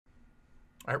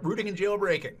All right, rooting and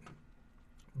jailbreaking.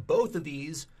 Both of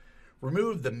these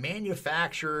remove the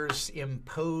manufacturer's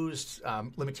imposed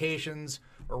limitations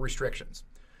or restrictions.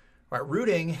 All right,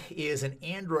 rooting is an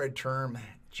Android term.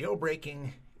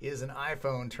 Jailbreaking is an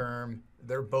iPhone term.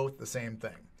 They're both the same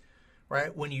thing.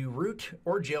 Right? When you root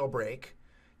or jailbreak,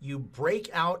 you break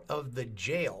out of the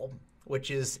jail,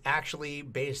 which is actually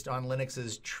based on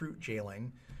Linux's Troot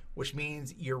jailing, which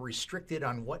means you're restricted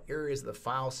on what areas of the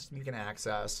file system you can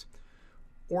access,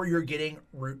 or you're getting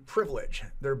root privilege.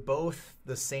 They're both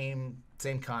the same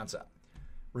concept.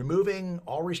 Removing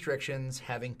all restrictions,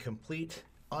 having complete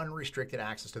unrestricted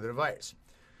access to the device.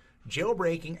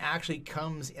 Jailbreaking actually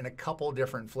comes in a couple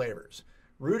different flavors.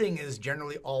 Rooting is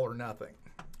generally all or nothing.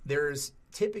 There's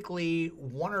typically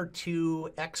one or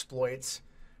two exploits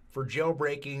for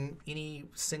jailbreaking any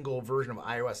single version of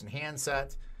iOS and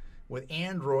handset. With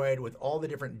Android, with all the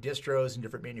different distros and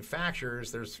different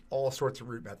manufacturers, there's all sorts of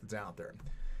root methods out there.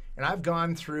 And I've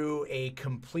gone through a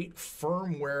complete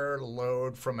firmware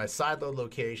load from a sideload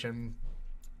location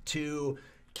to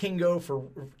Kingo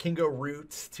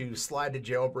root to slide to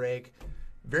jailbreak,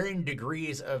 varying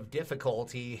degrees of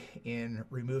difficulty in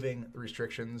removing the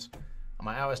restrictions on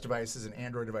my iOS devices and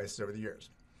Android devices over the years.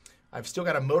 I've still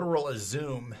got a Motorola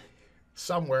Xoom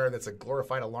somewhere that's a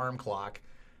glorified alarm clock.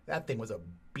 That thing was a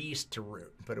beast to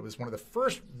root, but it was one of the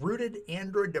first rooted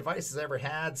Android devices I ever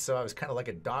had, so I was kind of like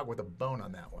a dog with a bone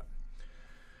on that one.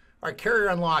 All right, carrier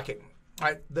unlocking. All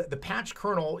right, the patch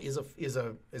kernel is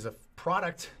a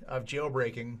product of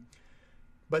jailbreaking,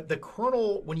 but the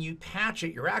kernel, when you patch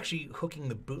it, you're actually hooking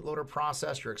the bootloader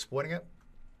process, you're exploiting it.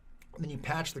 And then you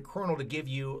patch the kernel to give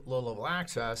you low-level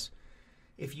access.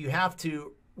 If you have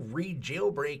to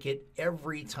re-jailbreak it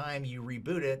every time you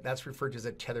reboot it, that's referred to as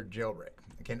a tethered jailbreak.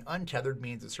 Again, untethered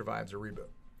means it survives a reboot.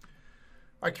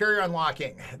 All right, carrier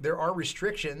unlocking. There are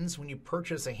restrictions when you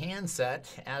purchase a handset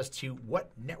as to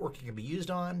what network it can be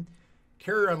used on.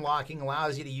 Carrier unlocking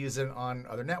allows you to use it on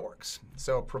other networks.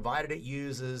 So provided it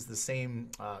uses the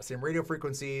same radio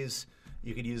frequencies,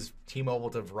 you could use T-Mobile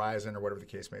to Verizon or whatever the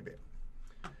case may be.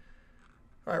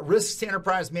 All right, risks to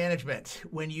enterprise management.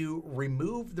 When you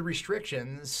remove the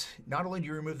restrictions, not only do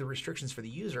you remove the restrictions for the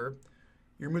user,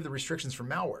 you remove the restrictions for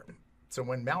malware. So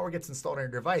when malware gets installed on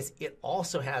your device, it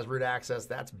also has root access.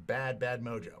 That's bad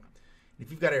mojo.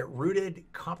 If you've got a rooted,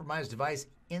 compromised device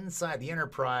inside the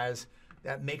enterprise,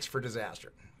 that makes for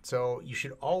disaster. So you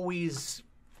should always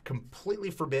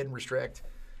completely forbid and restrict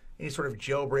any sort of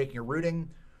jailbreaking or rooting.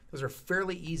 Those are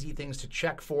fairly easy things to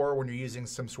check for when you're using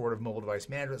some sort of mobile device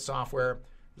management software.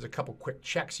 There's a couple quick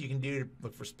checks you can do to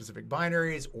look for specific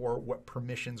binaries or what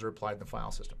permissions are applied in the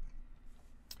file system.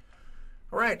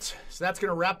 All right, so that's going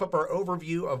to wrap up our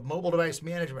overview of mobile device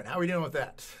management. How are we doing with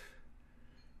that?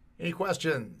 Any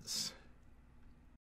questions?